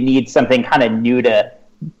 maybe you need something kind of new to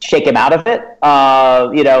shake him out of it.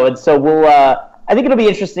 And so we'll. I think it'll be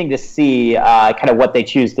interesting to see kind of what they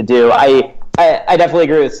choose to do. I definitely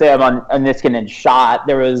agree with Sam on Niskanen's shot.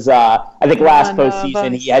 There was, I think last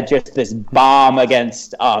postseason, he had just this bomb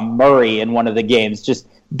against Murray in one of the games. Just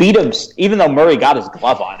beat him, even though Murray got his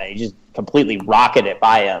glove on it. He just completely rocketed it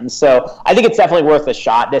by him. So I think it's definitely worth a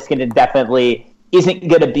shot. Niskanen definitely isn't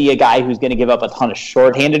going to be a guy who's going to give up a ton of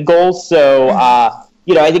shorthanded goals. So, I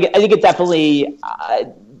think it definitely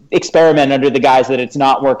experiment under the guise that it's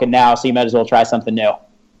not working now, so you might as well try something new.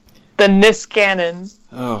 The Niskanen.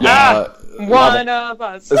 Oh, yeah. One of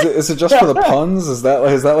us. Is it just for the puns? Is that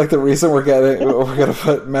like the reason we're gonna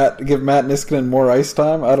give Matt Niskanen more ice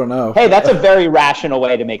time? I don't know. Hey, that's a very rational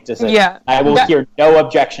way to make decisions. Yeah, I will hear no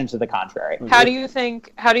objection to the contrary. How do you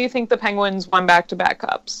think the Penguins won back-to-back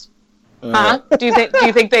cups? Do you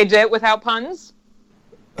think they did it without puns?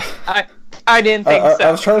 I didn't think so.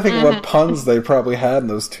 I was trying to think of what puns they probably had in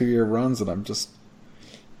those 2-year runs, and I'm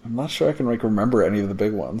not sure I can remember any of the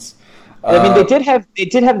big ones. I mean, they did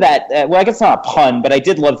have that. Well, I guess it's not a pun, but I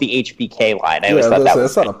did love the HBK line. I always thought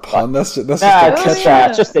that's not a pun. That's just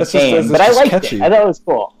it's just a game. But I liked it. I thought it was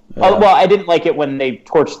cool. Yeah. Well, I didn't like it when they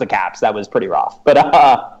torched the Caps. That was pretty rough. But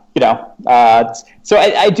so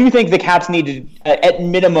I do think the Caps need to, at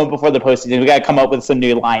minimum before the postseason, we got to come up with some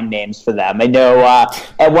new line names for them. I know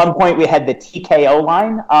at one point we had the TKO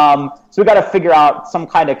line, so we got to figure out some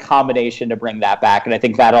kind of combination to bring that back, and I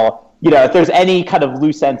think that'll, if there's any kind of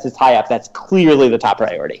loose ends to tie up, that's clearly the top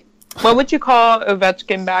priority. What would you call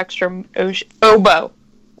Ovechkin, Backstrom, Oboe?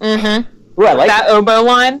 Mm-hmm. Ooh, I like that Oboe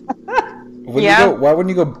line. Why wouldn't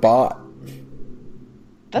you go bot?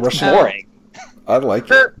 That's boring. I like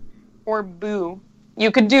it. Or boo. You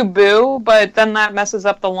could do boo, but then that messes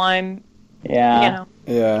up the line. Yeah.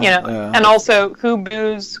 Yeah. And also, who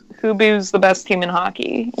boos the best team in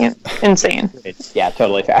hockey? Insane. Yeah,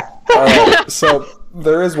 totally fair. All right, so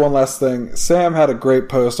there is one last thing. Sam had a great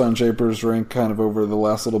post on Japers Rink kind of over the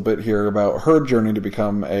last little bit here about her journey to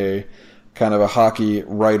become a kind of a hockey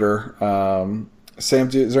writer. Sam,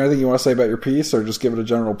 is there anything you want to say about your piece, or just give it a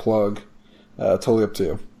general plug? Totally up to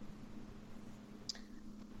you.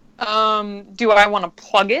 Do I want to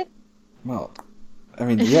plug it? Well, I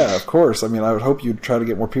mean, yeah, of course. I mean, I would hope you'd try to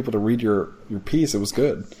get more people to read your piece. It was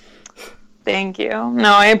good. Thank you.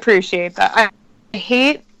 No, I appreciate that. I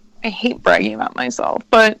hate bragging about myself,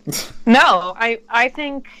 but no, I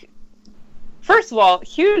think, first of all,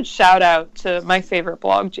 huge shout out to my favorite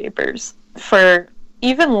blog, Japers, for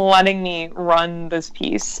even letting me run this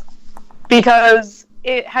piece, because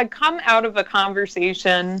it had come out of a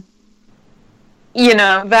conversation,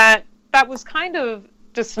 that was kind of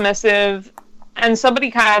dismissive, and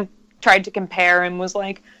somebody kind of tried to compare and was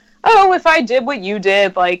like, oh, if I did what you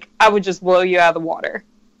did, I would just blow you out of the water.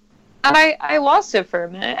 And I lost it for a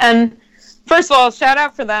minute. And first of all, shout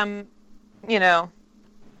out for them,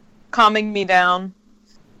 calming me down,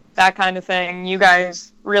 that kind of thing. You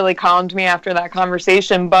guys really calmed me after that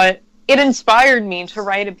conversation, but it inspired me to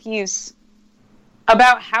write a piece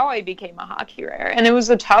about how I became a hockey writer. And it was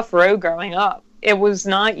a tough road growing up. It was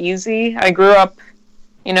not easy. I grew up,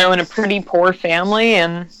 in a pretty poor family,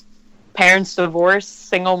 and parents divorced,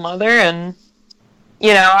 single mother, and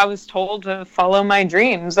I was told to follow my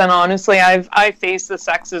dreams. And honestly, I faced the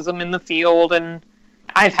sexism in the field, and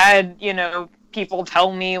I've had, people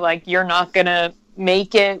tell me, you're not going to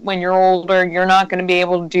make it when you're older, you're not going to be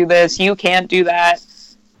able to do this, you can't do that.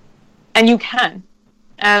 And you can.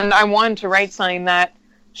 And I wanted to write something that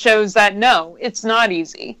shows that, no, it's not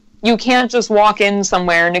easy. You can't just walk in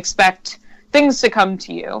somewhere and expect things to come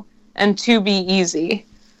to you and to be easy.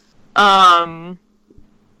 And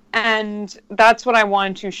that's what I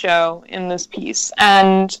wanted to show in this piece.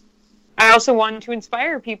 And I also wanted to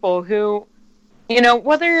inspire people who,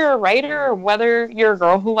 whether you're a writer or whether you're a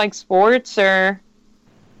girl who likes sports, or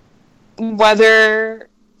whether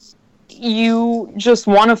you just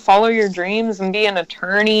want to follow your dreams and be an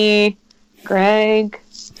attorney, Greg,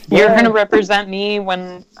 you're going to represent me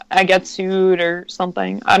when I get sued or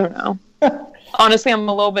something. I don't know. Honestly, I'm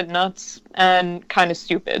a little bit nuts and kind of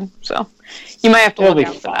stupid, so you might have to look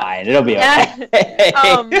out for that. It'll be okay.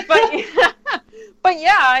 But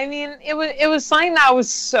yeah, I mean, it was something that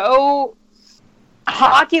was so...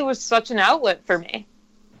 Hockey was such an outlet for me.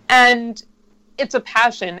 And it's a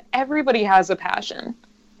passion. Everybody has a passion.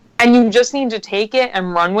 And you just need to take it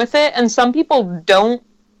and run with it. And some people don't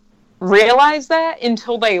realize that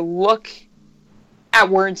until they look at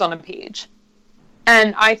words on a page.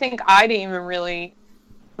 And I think I didn't even really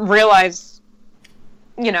realize,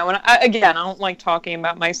 and I don't like talking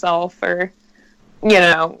about myself or,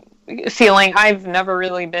 feeling I've never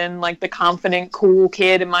really been like the confident, cool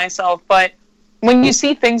kid in myself. But when you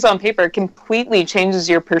see things on paper, it completely changes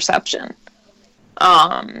your perception.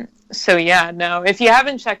 So yeah, no, if you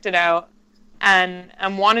haven't checked it out and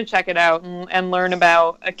want to check it out and learn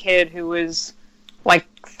about a kid who was like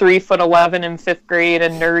 3'11" in 5th grade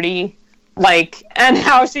and nerdy, and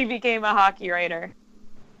how she became a hockey writer.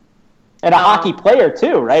 And a hockey player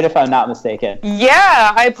too, right? If I'm not mistaken.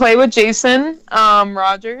 Yeah, I play with Jason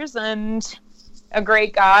Rogers, and a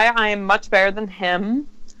great guy. I am much better than him.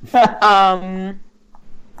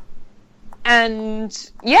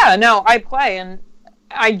 And yeah, no, I play, and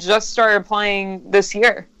I just started playing this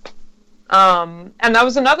year. And that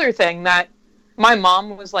was another thing that my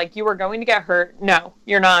mom was like, you are going to get hurt. No,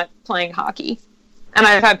 you're not playing hockey. And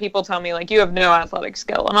I've had people tell me, like, you have no athletic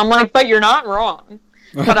skill. And I'm like, but you're not wrong.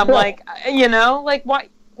 But I'm like,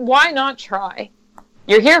 why not try?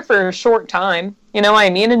 You're here for a short time. You know what I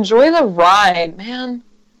mean? Enjoy the ride, man.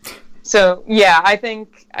 So yeah, I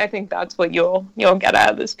think that's what you'll get out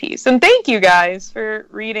of this piece. And thank you guys for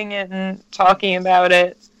reading it and talking about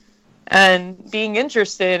it and being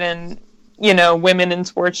interested in, women in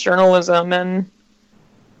sports journalism and,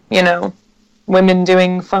 women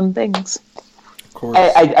doing fun things. Of course.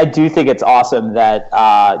 I do think it's awesome that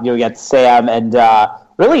you get Sam and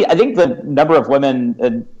really, I think the number of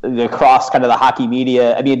women across kind of the hockey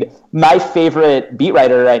media. I mean, my favorite beat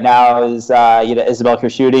writer right now is Isabel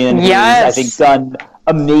Kershudian, yes. who's, I think, done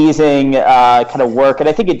amazing kind of work. And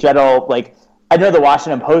I think in general, I know the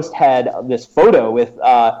Washington Post had this photo with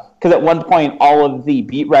because at one point all of the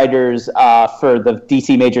beat writers for the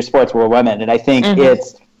DC major sports were women, and I think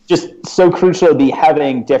it's just so crucial to be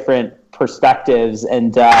having different perspectives,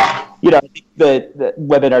 and I think the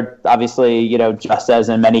women are obviously just as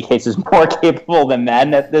in many cases more capable than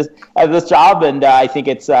men at this job, and I think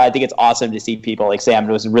it's awesome to see people like Sam.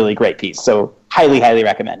 It was a really great piece, so highly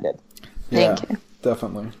recommended. Yeah, thank you.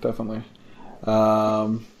 Definitely.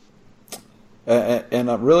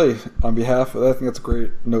 And really, on behalf of, I think that's a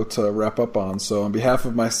great note to wrap up on. So on behalf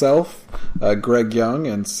of myself, Greg Young,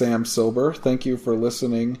 and Sam Silber, thank you for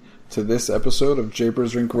listening to this episode of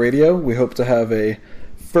Japers Rink Radio. We hope to have a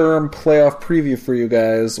firm playoff preview for you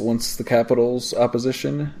guys once the Capitals'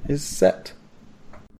 opposition is set.